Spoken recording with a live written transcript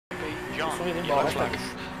John, yellow flag.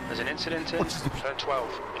 There's an incident in turn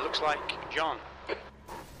 12. It looks like John.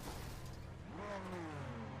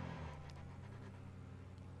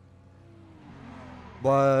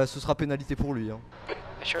 Bah, ce sera pénalité pour lui. Hein.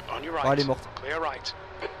 On your right. Ah, elle est morte. Clear right.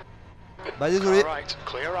 Bah, désolé.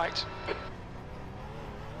 Clear right.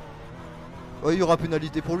 Ouais, il y aura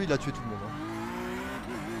pénalité pour lui, il a tué tout le monde. Hein.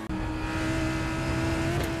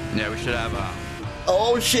 Yeah, we should have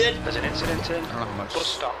Oh shit! There's an incident in. I don't know how much Bus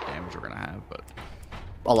stop. damage we're gonna have, but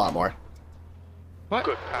A lot more. what?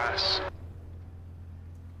 Good pass.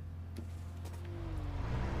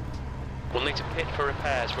 We'll need to pit for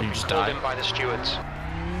repairs. We'll be called in by the stewards.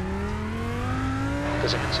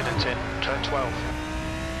 There's an incident in turn 12.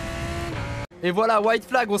 Et voilà, white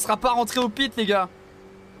flag, on sera pas rentré au pit, les gars.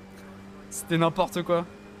 C'était n'importe quoi.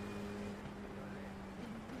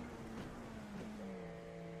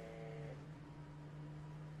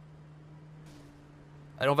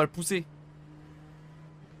 Allez, on va le pousser.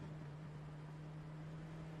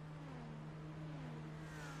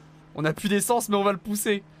 On a plus d'essence, mais on va le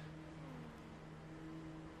pousser.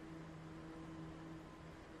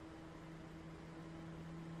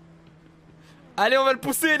 Allez, on va le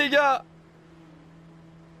pousser, les gars.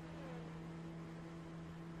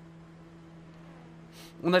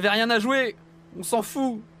 On avait rien à jouer. On s'en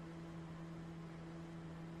fout.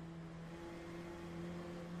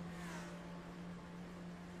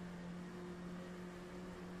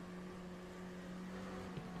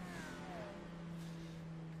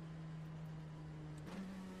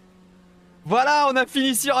 Voilà, on a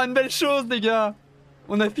fini sur une belle chose, les gars.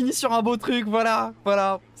 On a fini sur un beau truc, voilà,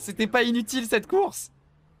 voilà. C'était pas inutile cette course.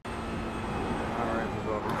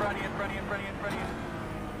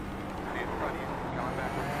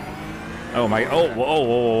 Oh my, oh, whoa, whoa,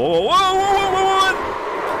 whoa, whoa, whoa, whoa, whoa.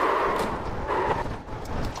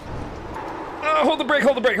 Hold the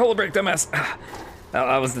brake, dumbass.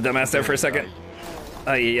 I was the dumbass there for a second.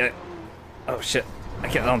 Oh, yeah. Oh shit, I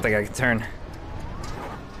don't think I can turn.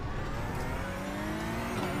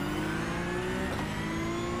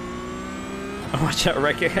 Watch out,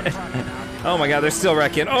 wreck your head. Oh my god, they're still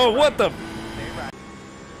wrecking. Oh, what the?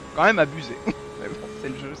 Quand même abusé. Mais bon, c'est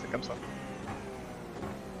le jeu, c'est comme ça.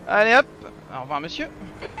 Allez hop, au revoir monsieur.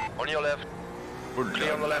 On your left.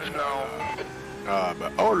 Clear on the left now. Ah bah,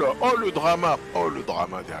 oh le drama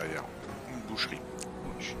derrière. Une boucherie.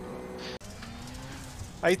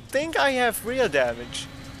 I think I have real damage.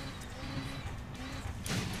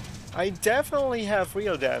 I definitely have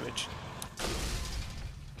real damage.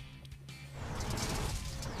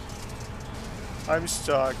 I'm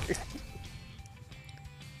stuck.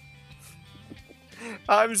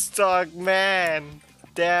 I'm stuck, man.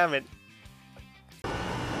 Damn it.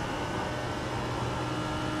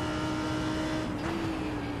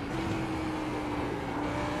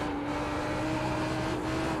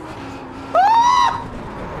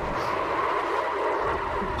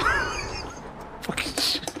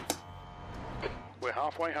 We're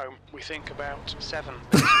halfway home. We think about 7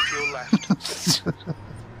 minutes of fuel left.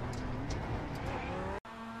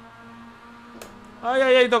 Ay,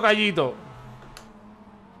 ay, ay, tocallito.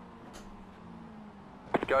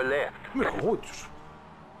 Go left.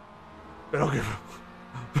 Pero que...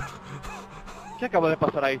 ¿Qué acaba de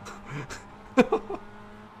pasar ahí?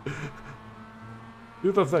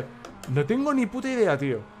 Entonces, no tengo ni puta idea,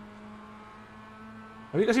 tío.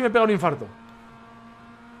 A mí casi me pega un infarto.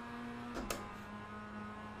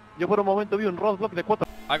 Yo por un momento vi un roadblock de 4.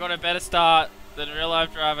 I got a better start than real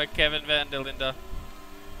life driver Kevin van der Linde.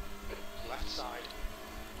 Left side.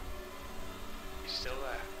 He's still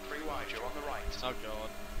there. 3 wide, you're on the right. Oh god.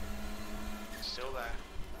 Still there.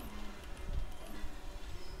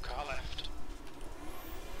 Car left.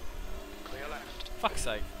 Clear left. Fuck's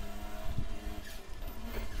sake.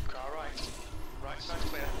 Car right. Right side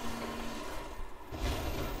clear.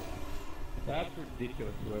 That's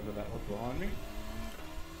ridiculous, whoever that was behind me.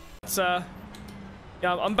 It's yeah,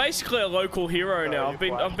 I'm basically a local hero now.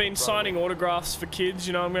 I've been signing autographs for kids.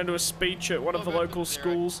 You know, I'm going to do a speech at one of the local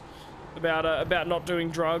schools about not doing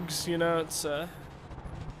drugs. You know, it's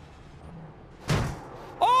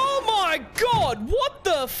Oh my god! What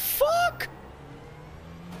the fuck?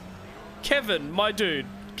 Kevin, my dude,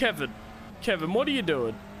 Kevin, what are you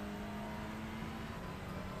doing?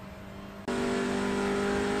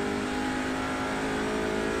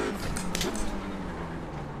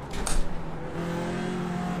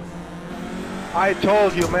 I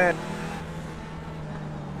told you, man.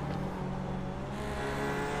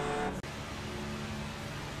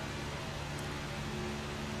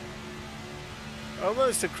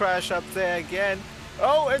 Almost a crash up there again.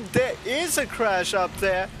 Oh, and there is a crash up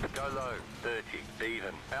there. Go low, 30,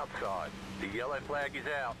 even, outside. The yellow flag is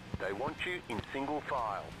out. They want you in single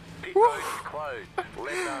file. Pit road is closed.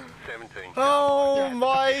 Letter 17. Oh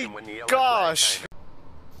my gosh.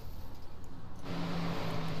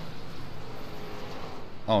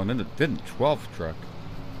 Oh, and then the 12th truck.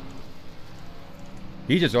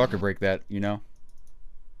 He just ought to break that, you know?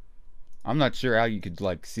 I'm not sure how you could,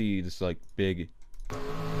 like, see this, like, big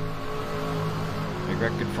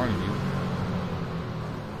wreck in front of you.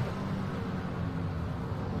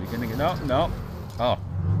 Are you gonna get... No. Oh.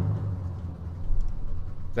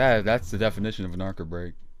 That's the definition of an arc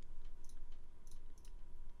brake.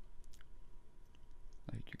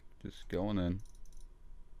 Like, you're just going in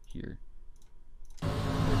here.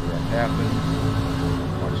 That happens.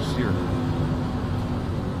 Watch this here.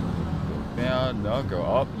 Go down, no, go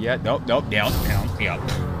up. Yeah, nope, down, yep.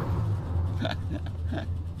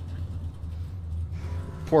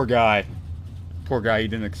 Poor guy. Poor guy, he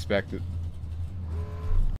didn't expect it.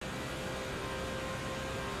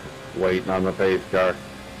 Waiting on the base car.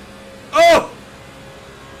 Oh!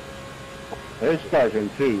 There's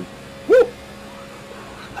Sergeant 2. Woo!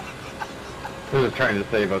 He was trying to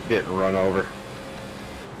save us getting run over.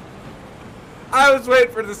 I was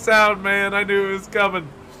waiting for the sound, man. I knew it was coming.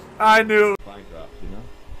 I knew. Fine drops, you know?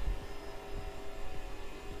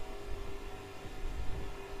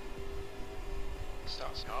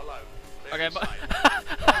 Starts car low. Okay, but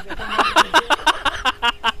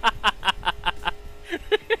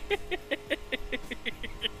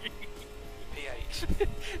P8.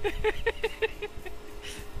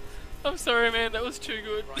 I'm sorry, man. That was too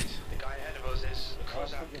good. Right, the guy ahead of us is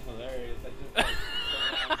close out.